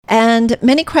And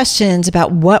many questions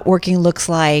about what working looks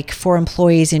like for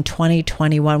employees in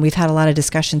 2021. We've had a lot of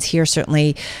discussions here,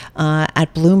 certainly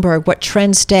at Bloomberg. What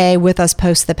trends stay with us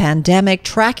post the pandemic?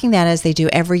 Tracking that as they do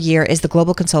every year is the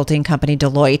global consulting company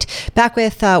Deloitte. Back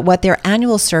with what their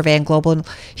annual survey on global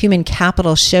human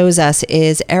capital shows us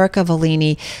is Erica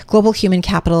Volini, global human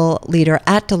capital leader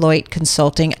at Deloitte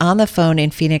Consulting, on the phone in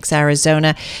Phoenix,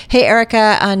 Arizona. Hey,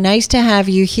 Erica, nice to have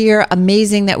you here.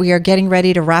 Amazing that we are getting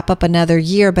ready to wrap up another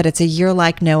year, but it's a year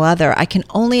like no other. I can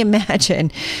only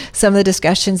imagine some of the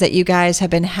discussions that you guys have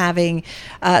been having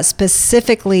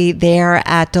specifically there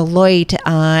at Deloitte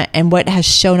and what has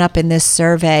shown up in this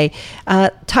survey.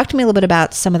 Talk to me a little bit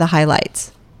about some of the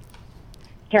highlights.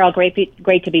 Carol, great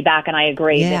to be back, and I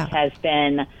agree. Yeah. This has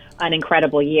been an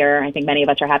incredible year. I think many of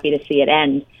us are happy to see it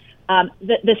end.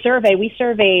 The survey, we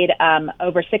surveyed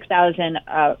over 6,000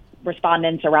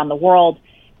 respondents around the world.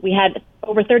 We had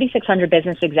over 3,600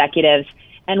 business executives,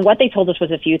 and what they told us was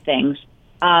a few things.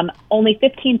 Only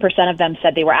 15% of them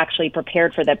said they were actually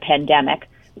prepared for the pandemic,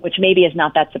 which maybe is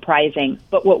not that surprising.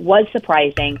 But what was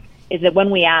surprising is that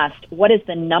when we asked, what is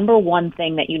the number one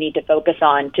thing that you need to focus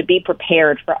on to be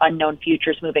prepared for unknown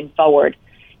futures moving forward,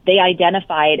 they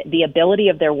identified the ability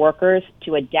of their workers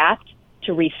to adapt,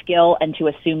 to reskill, and to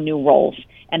assume new roles.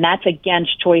 And that's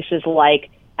against choices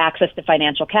like access to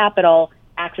financial capital,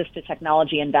 access to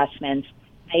technology investments.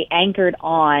 They anchored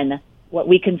on what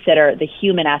we consider the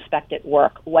human aspect at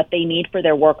work, what they need for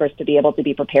their workers to be able to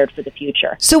be prepared for the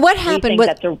future. So what happened?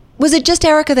 Was it just,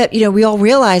 Erica, that we all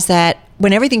realized that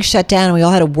when everything shut down and we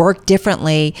all had to work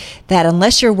differently, that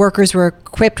unless your workers were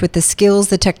equipped with the skills,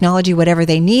 the technology, whatever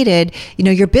they needed,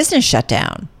 your business shut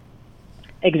down?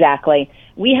 Exactly.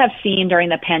 We have seen during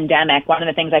the pandemic, one of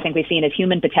the things I think we've seen is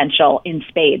human potential in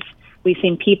spades. We've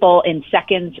seen people in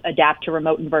seconds adapt to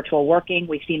remote and virtual working.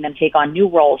 We've seen them take on new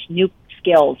roles, new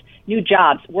skills, new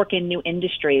jobs, work in new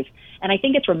industries. And I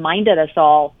think it's reminded us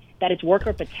all that it's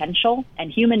worker potential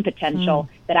and human potential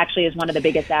that actually is one of the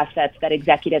biggest assets that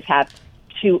executives have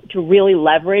to really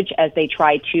leverage as they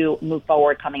try to move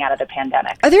forward coming out of the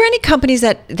pandemic. Are there any companies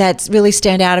that really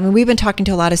stand out? I mean, we've been talking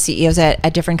to a lot of CEOs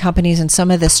at different companies, and some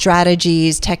of the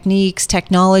strategies, techniques,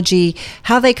 technology,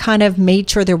 how they kind of made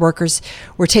sure their workers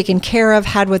were taken care of,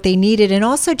 had what they needed, and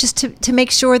also just to make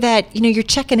sure that, you're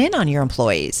checking in on your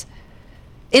employees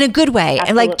in a good way.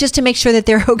 Absolutely. And just to make sure that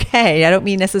they're okay. I don't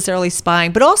mean necessarily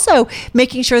spying, but also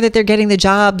making sure that they're getting the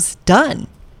jobs done.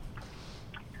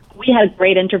 We had a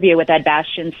great interview with Ed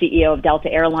Bastian, CEO of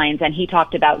Delta Airlines, and he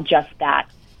talked about just that,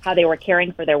 how they were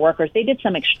caring for their workers. They did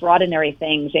some extraordinary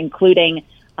things, including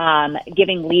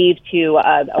giving leave to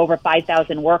over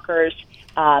 5,000 workers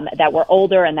that were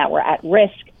older and that were at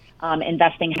risk,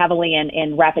 investing heavily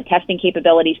in rapid testing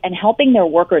capabilities, and helping their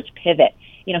workers pivot.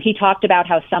 He talked about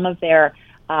how some of their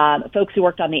folks who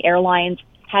worked on the airlines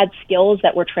had skills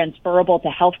that were transferable to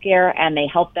healthcare, and they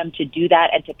helped them to do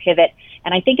that and to pivot.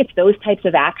 And I think it's those types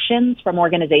of actions from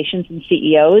organizations and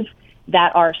CEOs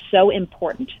that are so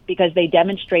important, because they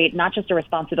demonstrate not just a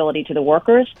responsibility to the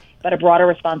workers, but a broader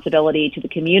responsibility to the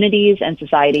communities and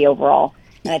society overall.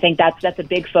 And I think that's a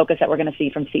big focus that we're going to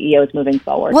see from CEOs moving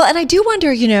forward. Well, and I do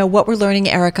wonder, what we're learning,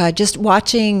 Erica, just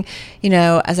watching,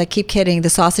 as I keep kidding, the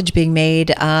sausage being made,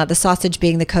 the sausage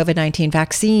being the COVID-19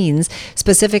 vaccines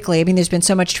specifically. I mean, there's been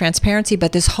so much transparency,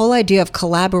 but this whole idea of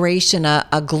collaboration,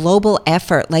 a global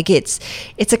effort, like it's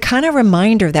a kind of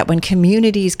reminder that when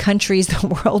communities, countries,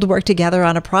 the world work together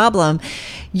on a problem,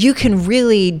 you can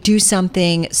really do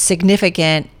something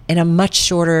significant in a much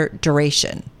shorter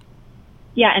duration.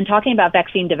 Yeah, and talking about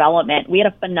vaccine development, we had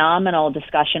a phenomenal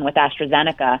discussion with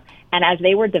AstraZeneca. And as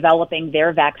they were developing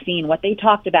their vaccine, what they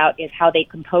talked about is how they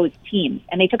composed teams.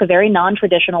 And they took a very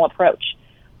non-traditional approach.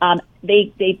 When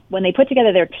they put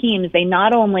together their teams, they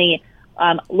not only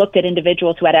looked at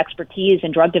individuals who had expertise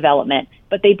in drug development,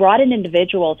 but they brought in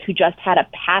individuals who just had a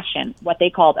passion, what they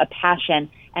called a passion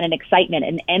and an excitement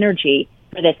and energy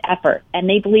for this effort. And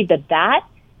they believed that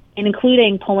and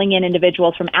including pulling in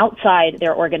individuals from outside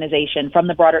their organization, from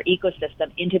the broader ecosystem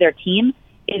into their team,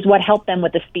 is what helped them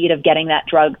with the speed of getting that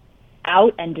drug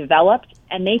out and developed.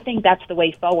 And they think that's the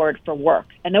way forward for work.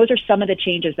 And those are some of the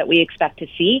changes that we expect to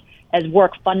see as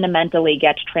work fundamentally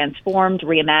gets transformed,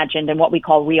 reimagined, and what we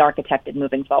call re-architected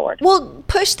moving forward. Well,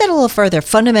 push that a little further.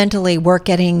 Fundamentally, work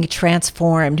getting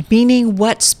transformed, meaning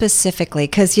what specifically?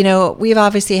 Because, we've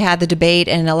obviously had the debate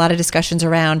and a lot of discussions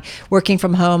around working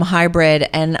from home, hybrid,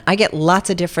 and I get lots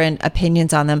of different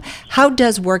opinions on them. How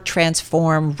does work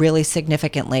transform really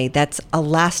significantly? That's a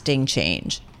lasting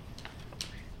change.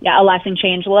 Yeah, a lasting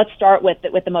change. Well, let's start with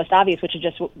the most obvious, which is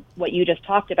just what you just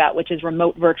talked about, which is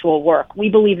remote virtual work. We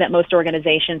believe that most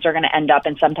organizations are going to end up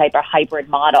in some type of hybrid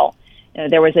model.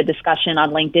 There was a discussion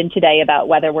on LinkedIn today about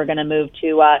whether we're going to move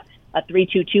to a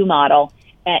 3-2-2 model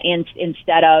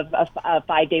instead of a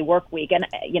 5-day work week, and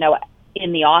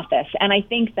in the office. And I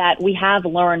think that we have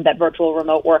learned that virtual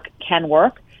remote work can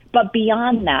work, but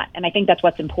beyond that, and I think that's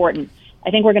what's important, I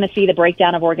think we're going to see the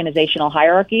breakdown of organizational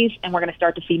hierarchies, and we're going to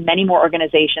start to see many more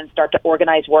organizations start to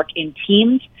organize work in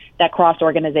teams that cross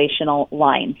organizational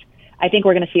lines. I think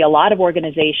we're going to see a lot of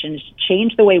organizations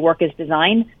change the way work is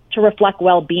designed to reflect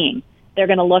well-being. They're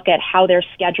going to look at how they're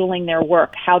scheduling their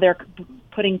work, how they're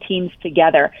putting teams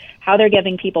together, how they're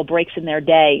giving people breaks in their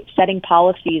day, setting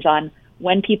policies on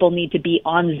when people need to be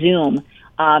on Zoom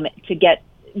to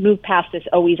move past this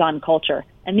always-on culture.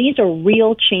 And these are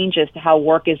real changes to how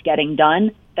work is getting done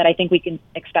that I think we can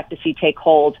expect to see take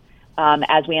hold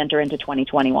as we enter into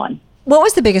 2021. What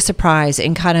was the biggest surprise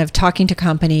in kind of talking to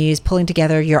companies, pulling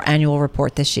together your annual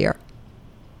report this year?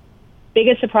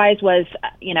 Biggest surprise was,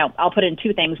 I'll put it in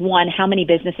two things. One, how many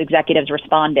business executives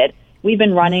responded. We've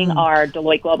been running our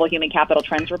Deloitte Global Human Capital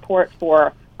Trends Report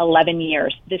for 11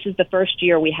 years. This is the first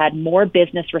year we had more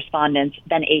business respondents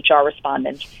than HR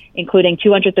respondents, including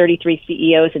 233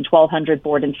 CEOs and 1,200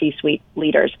 board and C-suite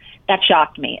leaders. That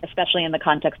shocked me, especially in the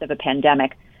context of a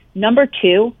pandemic. Number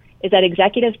two is that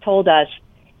executives told us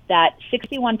that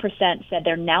 61% said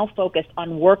they're now focused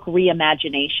on work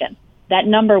reimagination. That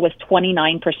number was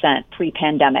 29%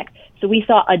 pre-pandemic. So we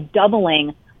saw a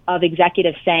doubling of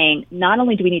executives saying, not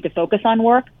only do we need to focus on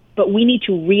work, but we need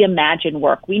to reimagine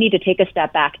work. We need to take a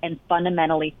step back and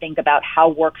fundamentally think about how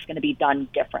work's going to be done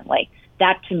differently.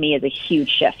 That, to me, is a huge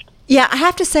shift. Yeah, I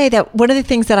have to say that one of the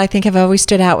things that I think have always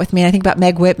stood out with me, I think about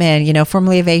Meg Whitman,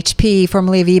 formerly of HP,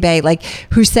 formerly of eBay,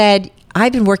 who said,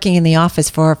 I've been working in the office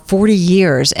for 40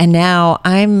 years and now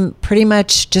I'm pretty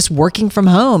much just working from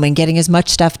home and getting as much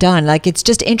stuff done. It's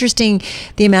just interesting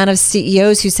the amount of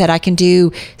CEOs who said I can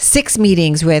do 6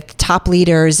 meetings with top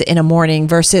leaders in a morning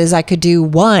versus I could do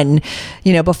 1,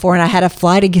 before and I had to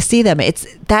fly to see them.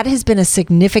 That has been a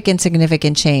significant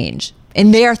change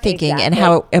in their thinking and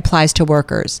how it applies to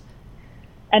workers.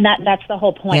 And that's the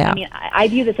whole point. Yeah. I mean, I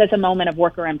view this as a moment of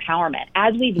worker empowerment.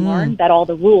 As we've learned that all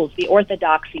the rules, the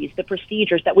orthodoxies, the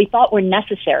procedures that we thought were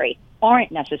necessary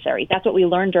aren't necessary. That's what we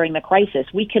learned during the crisis.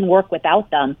 We can work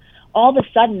without them. All of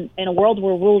a sudden, in a world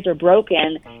where rules are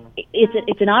broken,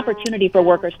 it's an opportunity for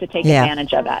workers to take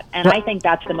advantage of that. And I think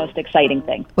that's the most exciting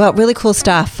thing. Well, really cool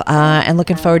stuff. And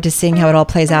looking forward to seeing how it all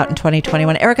plays out in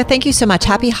 2021. Erica, thank you so much.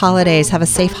 Happy holidays. Have a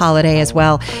safe holiday as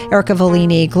well. Erica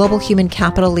Volini, Global Human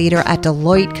Capital Leader at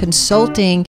Deloitte Consulting.